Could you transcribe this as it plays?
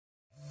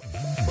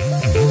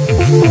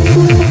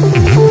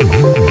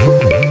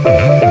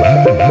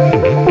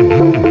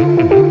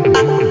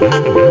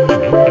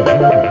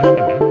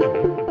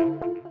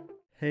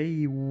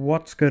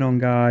What's going on,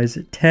 guys?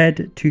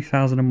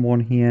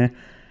 Ted2001 here,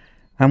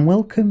 and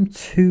welcome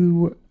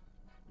to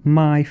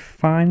my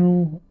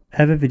final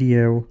ever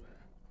video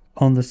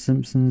on The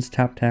Simpsons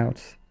Tapped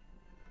Out.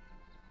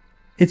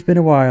 It's been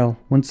a while,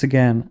 once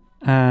again,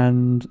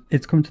 and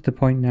it's come to the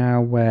point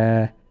now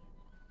where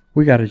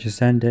we gotta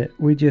just end it.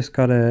 We just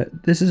gotta...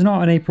 This is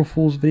not an April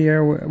Fool's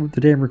video.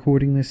 The day I'm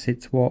recording this,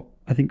 it's what,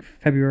 I think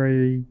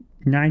February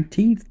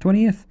 19th,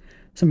 20th?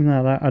 Something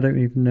like that, I don't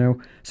even know.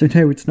 So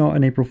no, it's not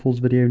an April Fool's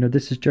video. No,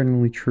 this is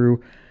genuinely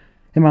true.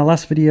 In my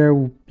last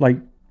video, like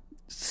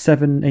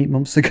 7-8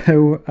 months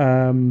ago,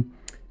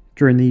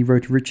 during the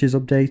Road to Riches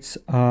updates,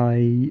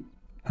 I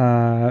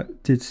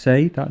did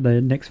say that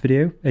the next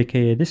video,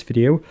 aka this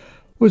video,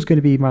 was going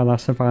to be my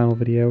last and final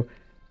video.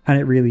 And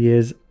it really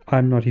is.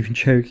 I'm not even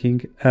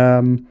joking. I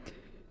don't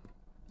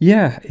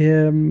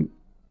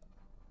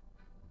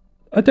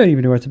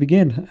even know where to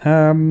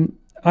begin.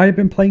 I've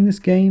been playing this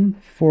game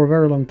for a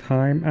very long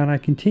time, and I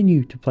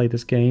continue to play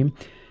this game.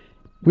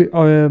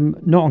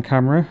 Not on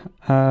camera.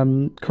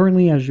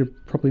 Currently, as you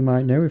probably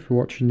might know if you're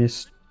watching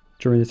this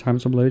during the time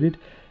it's uploaded,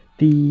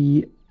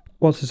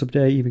 what's this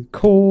update even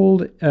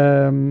called?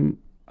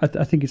 I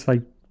think it's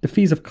like the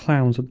Feast of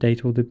Clowns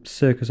update, or the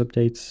Circus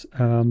updates.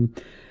 I'm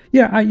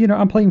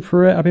playing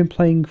through it. I've been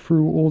playing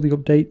through all the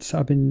updates.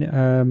 I've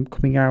been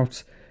coming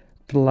out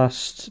for the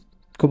last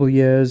couple of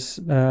years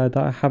that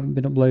I haven't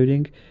been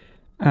uploading.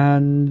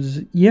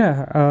 And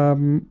yeah,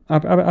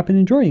 I've been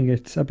enjoying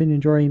it. I've been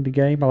enjoying the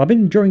game. Well, I've been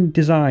enjoying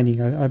designing.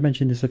 I've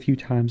mentioned this a few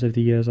times over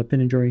the years. I've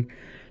been enjoying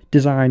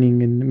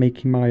designing and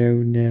making my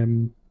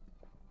own,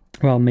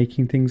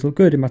 making things look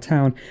good in my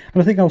town.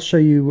 And I think I'll show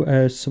you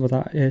some of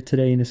that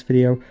today in this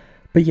video.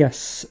 But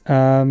yes,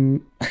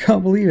 I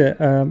can't believe it.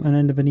 An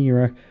end of an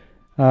era.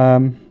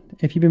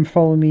 If you've been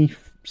following me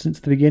since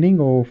the beginning,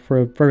 or for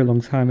a very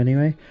long time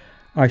anyway,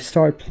 I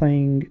started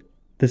playing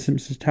The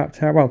Simpsons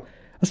Tapped Out. Well,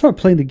 I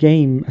started playing the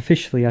game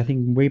officially, I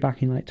think, way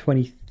back in like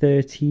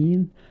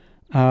 2013.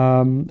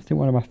 I think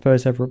one of my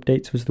first ever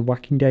updates was the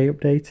Whacking Day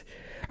update.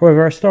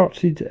 However, I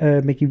started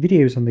making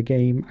videos on the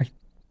game at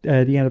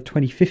the end of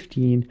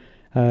 2015,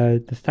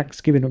 the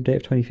Thanksgiving update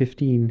of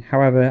 2015.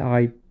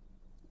 However,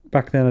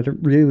 back then I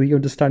didn't really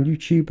understand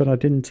YouTube, and I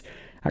didn't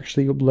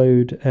actually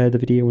upload the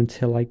video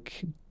until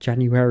like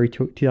January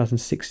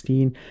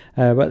 2016.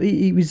 But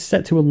it was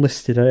set to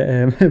unlisted,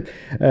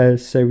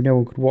 so no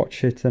one could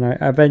watch it, and I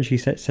eventually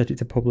set it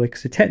to public.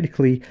 So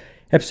technically,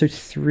 episode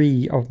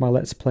 3 of my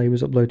Let's Play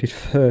was uploaded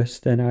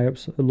first, and I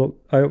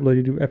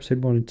uploaded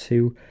episode 1 and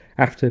 2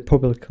 after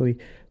publicly.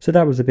 So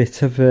that was a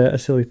bit of a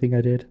silly thing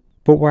I did.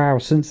 But wow,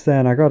 since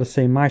then, I gotta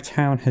say, my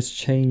town has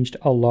changed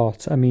a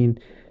lot. I mean,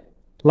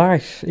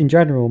 life in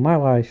general, my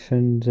life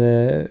and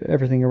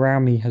everything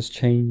around me has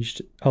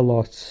changed a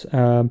lot,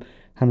 and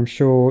I'm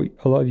sure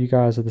a lot of you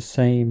guys are the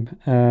same.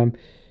 How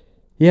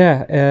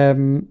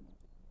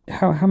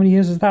many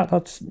years is that?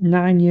 That's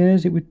 9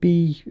 years. It would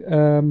be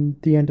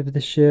the end of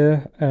this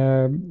year.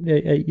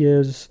 8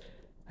 years,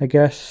 I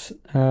guess,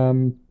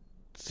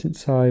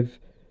 since I've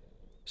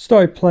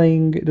started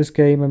playing this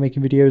game and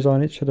making videos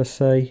on it, should I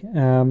say.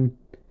 A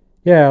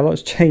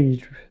lot's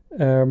changed.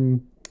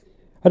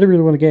 I don't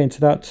really want to get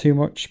into that too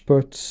much,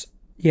 but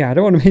yeah, I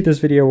don't want to make this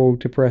video all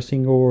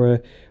depressing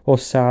or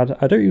sad.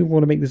 I don't even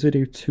want to make this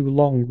video too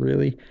long,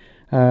 really.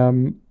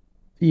 I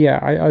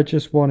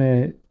just want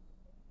to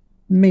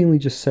mainly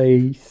just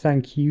say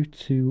thank you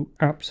to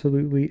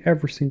absolutely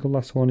every single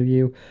last one of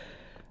you,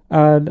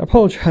 and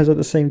apologise at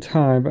the same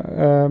time.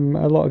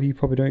 A lot of you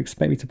probably don't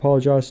expect me to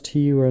apologise to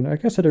you, and I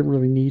guess I don't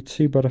really need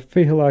to, but I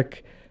feel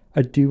like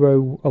I do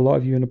owe a lot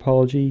of you an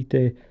apology.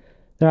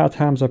 There are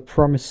times I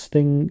promise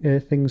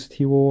things to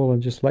you all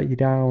and just let you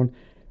down.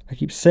 I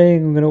keep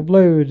saying I'm going to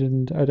upload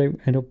and I don't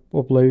end up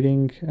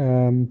uploading.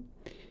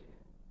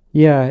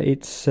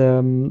 It's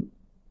kind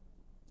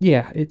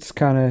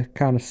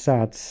of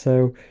sad.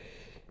 So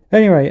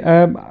anyway,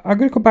 I'm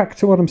going to come back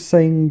to what I'm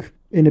saying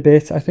in a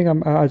bit. I think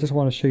I just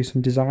want to show you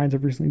some designs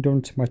I've recently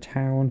done to my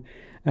town.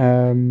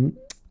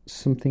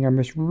 Something I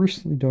most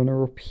recently done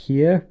are up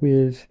here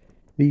with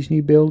these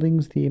new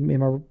buildings.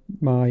 In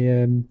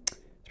my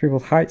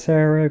Springfield Heights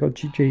area. I've got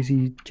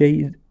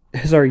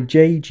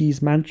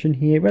JG's mansion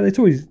here. Well, it's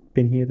always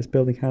been here, this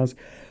building has.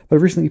 But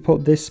I've recently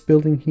put this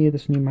building here,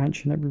 this new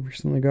mansion that we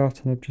recently got,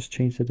 and I've just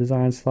changed the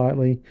design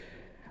slightly.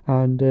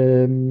 And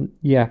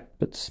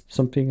but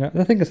something,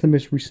 I think that's the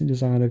most recent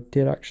design I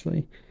did,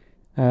 actually.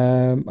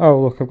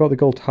 Oh, look, I've got the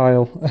gold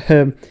tile.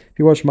 If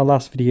you watched my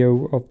last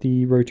video of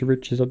the Road to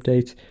Riches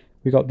update,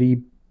 we got the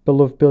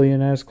Beloved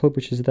Billionaires Club,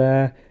 which is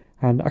there.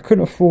 And I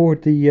couldn't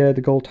afford the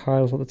gold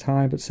tiles at the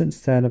time, but since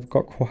then I've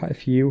got quite a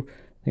few. I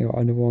think I got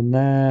another one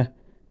there,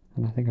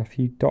 and I think a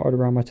few dotted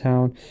around my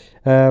town.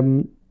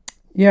 I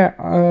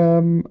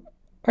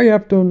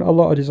have done a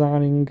lot of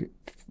designing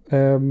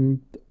over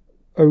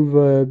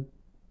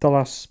the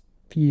last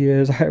few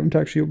years. I haven't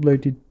actually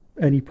uploaded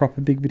any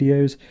proper big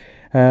videos.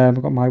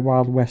 I've got my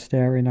Wild West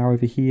area now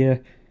over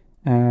here,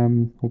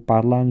 or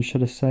Badlands,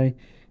 should I say.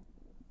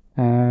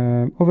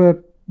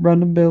 Other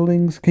random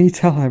buildings. Can you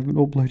tell I haven't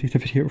uploaded a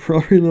video for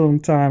a really long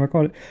time? I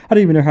don't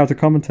even know how to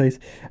commentate.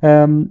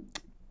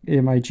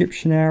 In my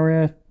Egyptian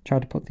area,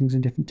 tried to put things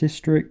in different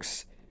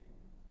districts.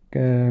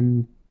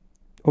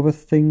 Other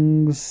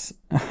things.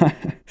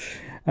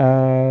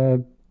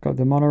 Got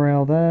the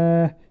monorail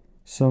there.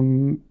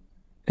 Some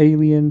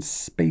alien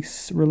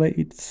space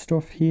related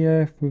stuff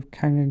here with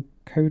Kang and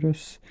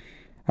Kodos.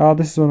 Oh,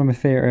 this is one of my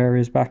favourite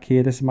areas back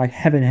here. This is my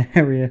heaven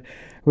area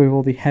with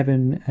all the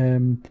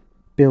heaven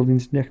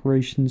buildings and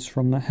decorations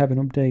from that heaven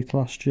update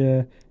last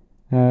year.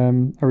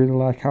 I really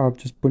like how I've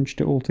just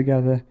bunched it all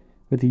together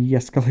with the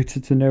escalator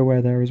to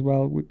nowhere there as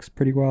well. It works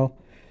pretty well.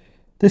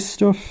 This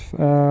stuff,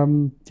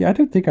 yeah, I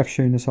don't think I've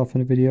shown this off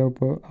in a video,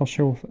 but I'll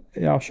show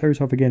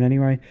it off again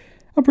anyway.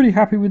 I'm pretty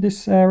happy with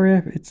this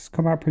area. It's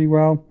come out pretty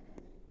well.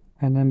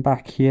 And then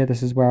back here,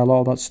 this is where a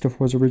lot of that stuff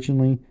was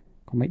originally.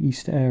 Got my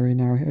Easter area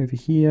now over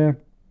here,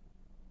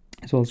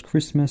 as well as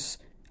Christmas.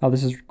 Oh,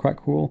 this is quite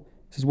cool.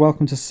 This is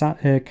welcome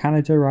to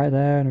Canada right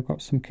there, and I've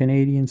got some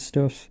Canadian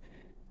stuff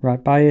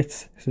right by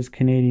it. This is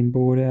Canadian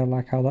border. I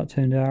like how that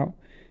turned out.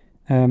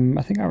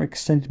 I think I've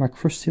extended my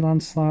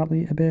Krustyland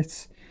slightly a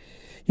bit.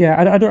 Yeah,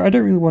 I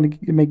don't really want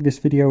to make this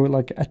video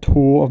like a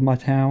tour of my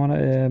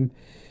town.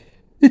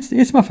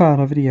 It's my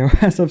final video,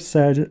 as I've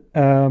said.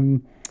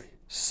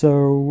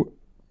 So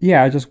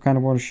yeah, I just kind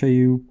of want to show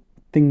you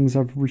things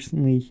I've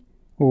recently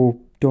or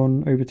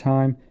done over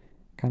time.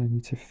 Kind of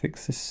need to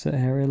fix this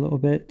area a little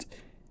bit.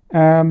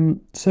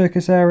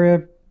 Circus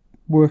area,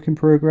 work in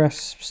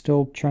progress.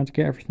 Still trying to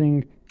get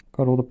everything.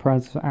 Got all the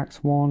prizes for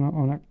Act 1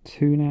 on Act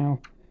 2 now.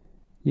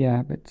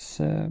 Yeah, it's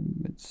a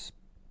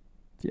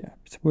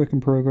work in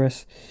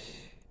progress.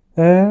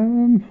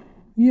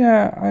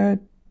 Yeah, I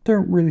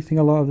don't really think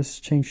a lot of this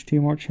has changed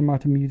too much. I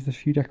might have moved a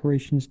few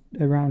decorations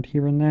around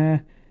here and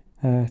there.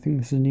 I think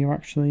this is new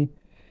actually.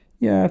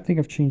 Yeah, I think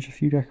I've changed a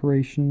few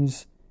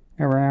decorations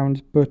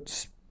around,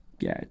 but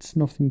yeah, it's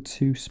nothing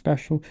too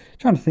special.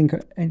 Trying to think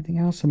of anything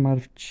else I might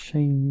have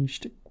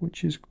changed,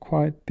 which is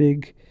quite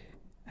big.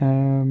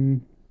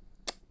 I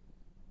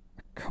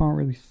can't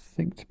really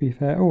think, to be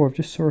fair. Oh, I've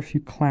just saw a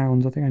few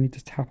clowns. I think I need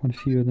to tap on a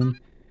few of them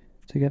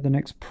to get the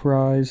next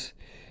prize.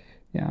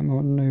 Yeah, I'm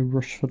in no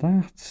rush for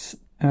that.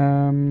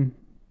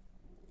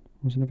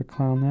 There's another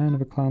clown there,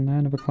 another clown there,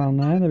 another clown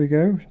there. There we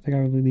go. I think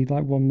I only need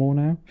like one more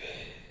now.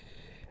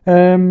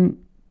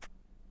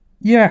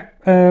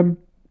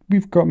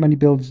 We've got many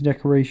buildings and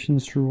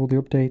decorations through all the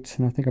updates,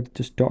 and I think I've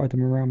just dotted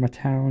them around my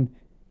town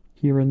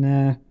here and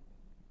there.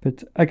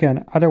 But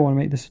again, I don't want to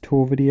make this a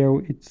tour video.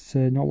 It's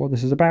not what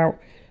this is about.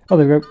 Oh,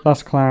 there we go.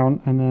 Last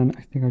clown. And then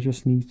I think I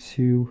just need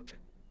to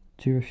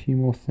do a few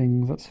more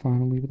things. That's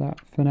fine. I'll leave that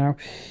for now.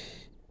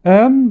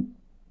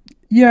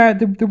 Yeah,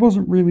 there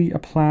wasn't really a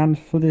plan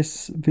for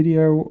this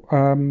video.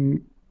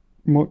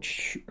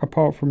 Much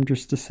apart from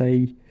just to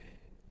say,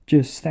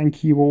 just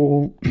thank you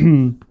all.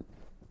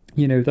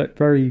 You know, that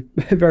very,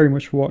 very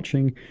much for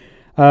watching.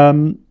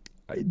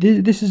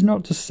 This is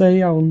not to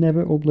say I will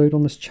never upload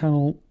on this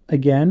channel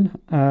again.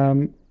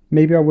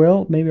 Maybe I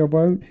will, maybe I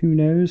won't, who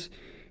knows.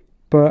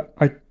 But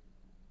I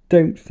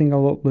don't think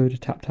I'll upload a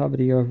tap-tap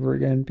video ever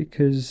again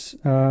because,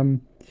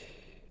 you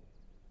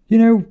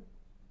know,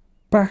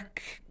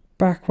 back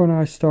when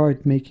I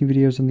started making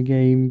videos on the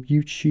game,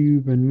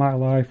 YouTube and my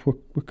life were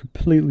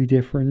completely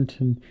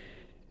different, and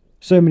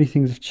so many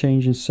things have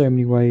changed in so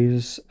many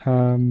ways.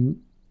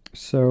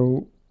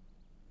 So,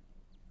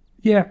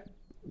 yeah,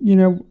 you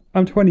know,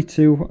 I'm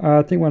 22.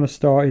 I think when I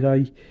started,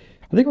 I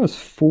think I was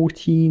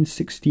 14,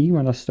 16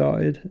 when I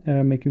started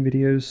making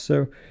videos.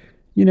 So,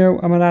 you know,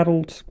 I'm an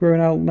adult, grown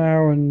out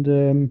now,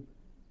 and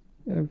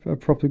I've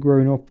properly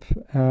grown up,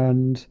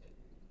 and,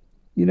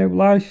 you know,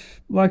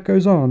 life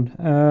goes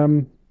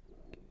on.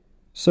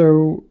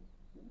 So,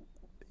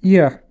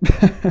 yeah,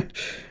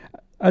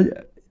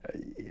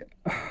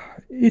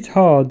 it's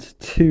hard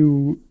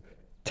to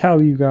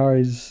tell you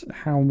guys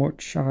how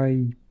much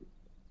I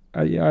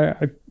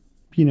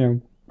you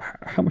know,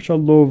 how much I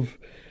love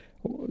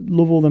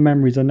all the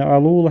memories. I know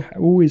I'll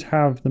always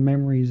have the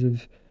memories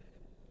of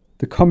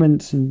the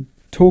comments and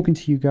talking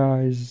to you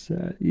guys.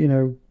 You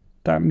know,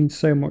 that means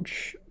so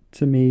much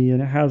to me,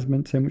 and it has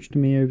meant so much to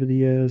me over the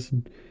years,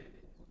 and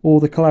all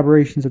the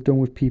collaborations I've done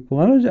with people.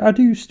 And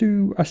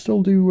I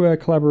still do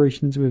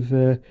collaborations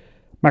with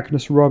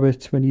Magnus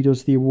Robert when he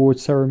does the award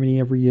ceremony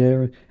every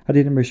year. I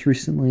did it most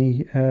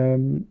recently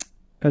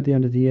at the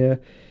end of the year.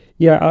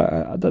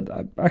 Yeah,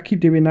 I keep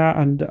doing that,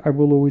 and I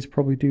will always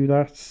probably do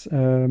that.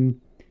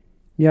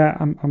 Yeah,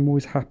 I'm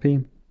always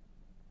happy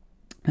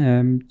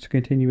to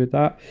continue with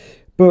that.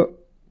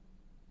 But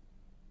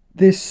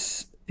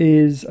this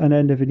is an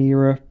end of an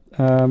era.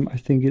 I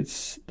think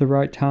it's the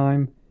right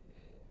time.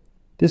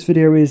 This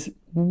video is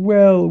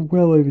well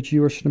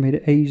overdue. I should have made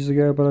it ages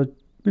ago, but I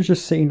was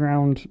just sitting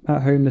around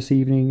at home this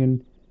evening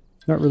and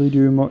not really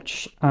doing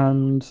much,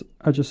 and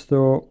I just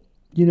thought,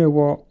 you know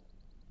what,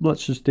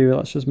 let's just do it.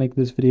 Let's just make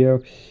this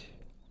video.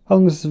 How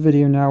long has this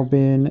video now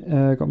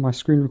been? Got my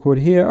screen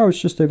recorder here. Oh,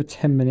 it's just over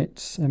 10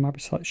 minutes. It might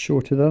be slightly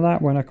shorter than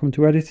that when I come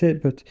to edit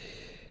it, but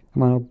I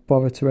might not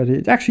bother to edit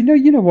it. Actually, no,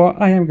 you know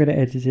what? I am going to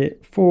edit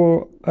it.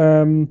 For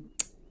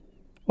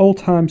old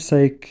time's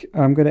sake,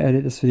 I'm going to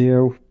edit this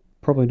video.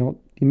 Probably not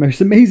the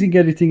most amazing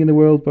editing in the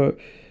world, but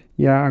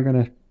yeah, I'm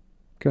gonna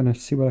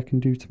see what I can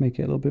do to make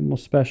it a little bit more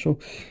special.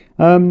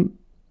 So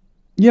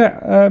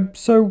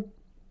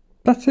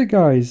that's it,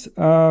 guys.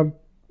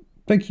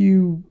 Thank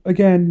you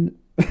again.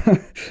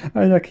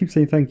 I keep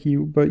saying thank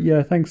you, but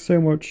yeah, thanks so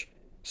much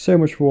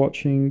for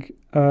watching.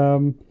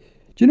 Do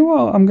you know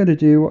what I'm going to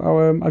do?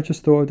 I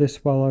just thought of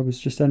this while I was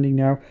just ending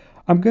now.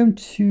 I'm going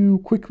to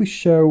quickly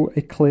show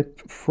a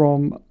clip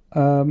from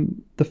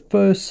the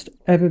first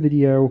ever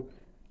video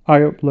I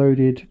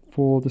uploaded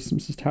for the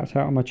Simpsons Tapped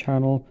Out on my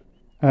channel.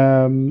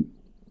 For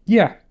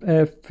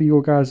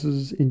your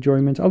guys'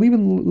 enjoyment. I'll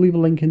even leave a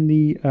link in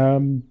the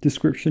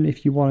description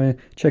if you want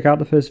to check out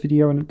the first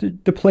video and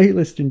the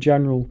playlist in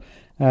general.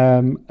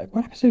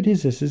 What episode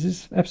is this? Is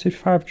this episode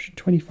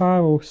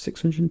 525 or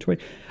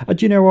 620?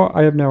 Do you know what?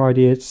 I have no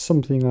idea. It's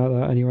something like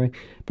that anyway.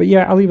 But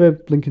yeah, I'll leave a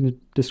link in the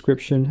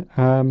description.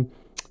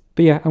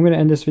 But yeah, I'm going to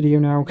end this video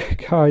now,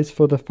 guys,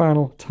 for the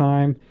final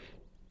time.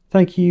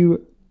 Thank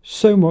you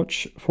so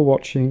much for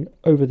watching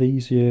over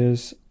these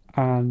years.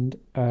 And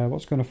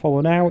what's going to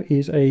follow now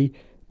is a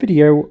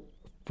video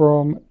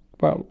from,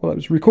 well, it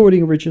was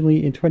recording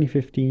originally in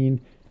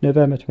 2015,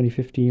 November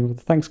 2015, with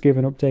the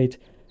Thanksgiving update.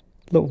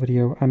 Little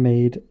video I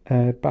made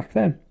back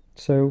then.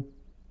 So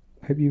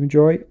hope you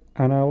enjoy,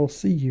 and I will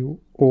see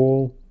you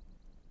all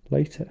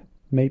later.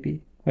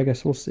 Maybe. I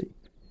guess we'll see.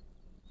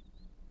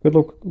 Good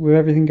luck with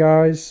everything,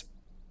 guys.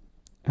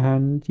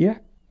 And yeah,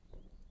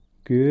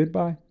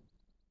 goodbye.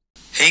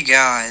 Hey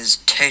guys,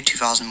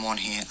 Ted2001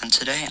 here, and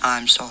today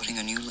I'm starting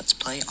a new Let's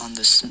Play on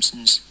the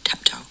Simpsons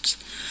Tapped Out.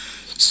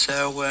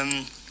 So,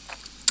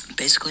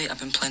 basically I've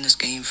been playing this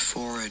game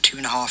for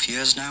 2.5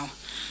 years now,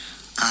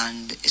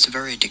 and it's a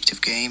very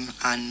addictive game,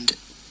 and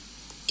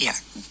yeah,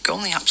 go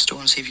on the App Store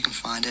and see if you can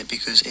find it,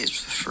 because it's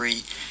for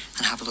free,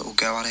 and have a little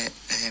go at it.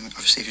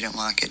 Obviously if you don't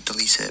like it,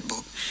 delete it,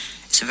 but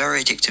it's a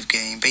very addictive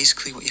game.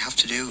 Basically what you have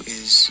to do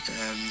is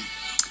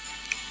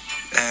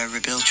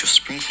rebuild your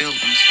Springfield.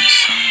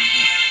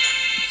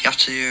 You have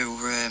to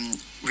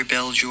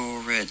rebuild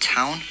your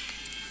town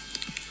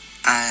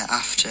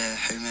after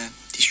Homer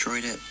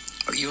destroyed it.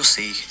 You'll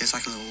see, there's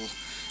like a little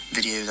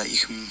video that you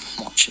can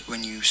watch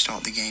when you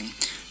start the game.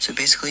 So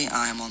basically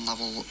I am on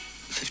level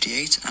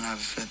 58, and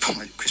I've put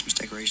my Christmas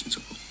decorations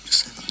up, I'll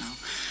just say that now.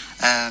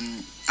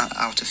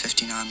 Out of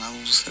 59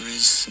 levels there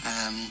is,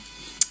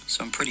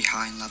 so I'm pretty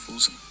high in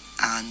levels,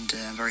 and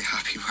I'm very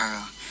happy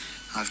where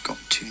I've got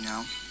to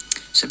now.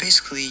 So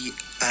basically,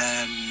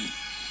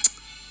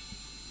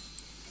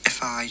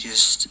 if I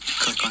just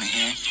click on it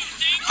here,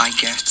 I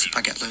get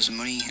loads of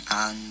money,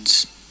 and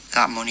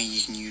that money you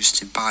can use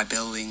to buy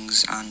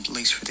buildings, and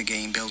later through the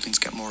game buildings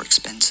get more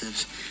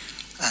expensive,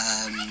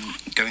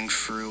 going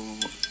through,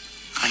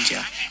 and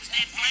yeah,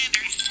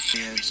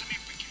 a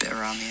bit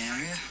around the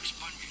area.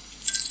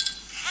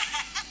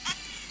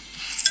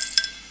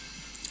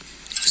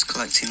 Just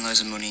collecting loads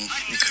of money,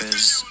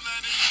 because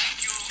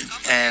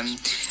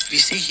if you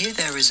see here,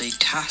 there is a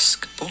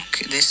task book.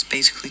 This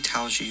basically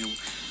tells you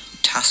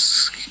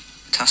tasks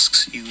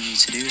you need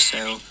to do, so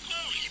you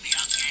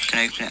can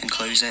open it and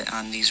close it,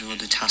 and these are all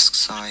the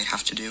tasks I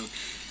have to do.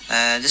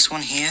 This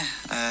one here,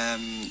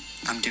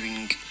 I'm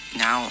doing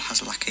now,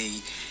 has like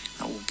a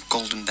little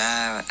golden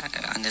bear,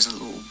 and there's a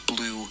little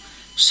blue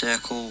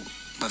circle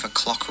with a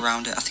clock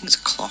around it. I think it's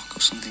a clock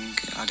or something,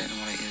 I don't know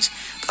what it is,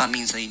 but that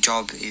means the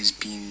job is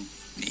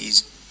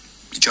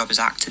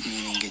active,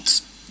 meaning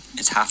it's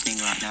happening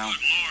right now.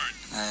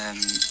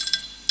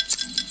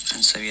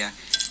 And so yeah,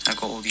 I've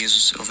got all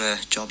these other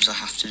jobs I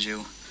have to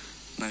do,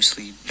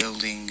 mostly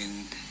building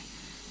and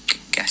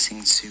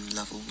getting to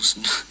levels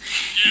and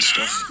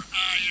stuff.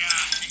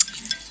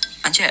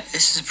 And yeah,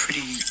 this is a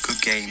pretty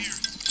good game.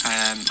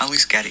 At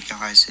least get it,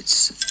 guys.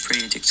 It's a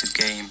pretty addictive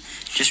game.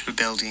 Just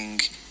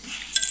rebuilding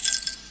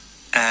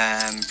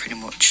pretty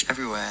much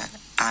everywhere.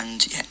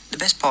 And yeah, the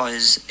best part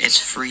is it's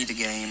free, the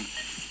game.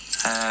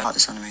 I like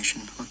this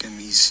animation. Look at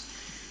these.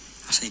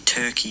 That's a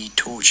turkey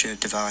torture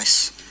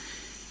device.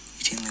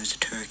 Eating loads of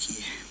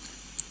turkey.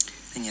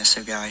 And yeah,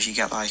 so guys, you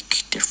get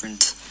like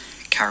different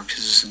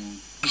characters,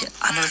 and yeah,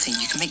 another thing,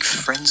 you can make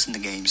friends in the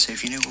game. So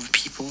if you know other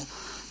people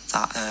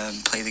that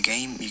play the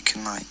game, you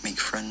can like make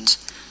friends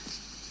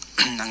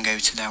and go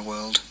to their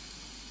world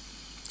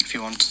if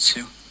you wanted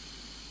to.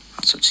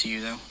 That's up to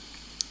you though.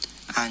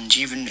 And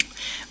even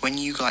when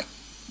you like,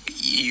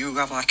 you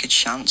have like a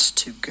chance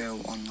to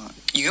go on, like,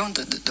 you go on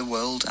the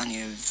world, and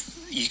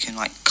you can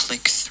like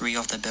click 3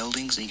 of their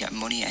buildings and you get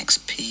money,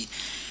 XP.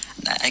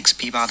 That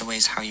XP, by the way,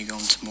 is how you go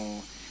into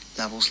more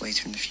levels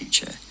later in the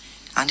future.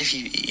 And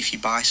if you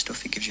buy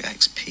stuff, it gives you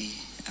XP.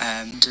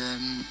 And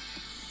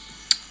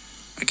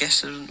I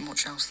guess there isn't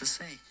much else to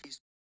say.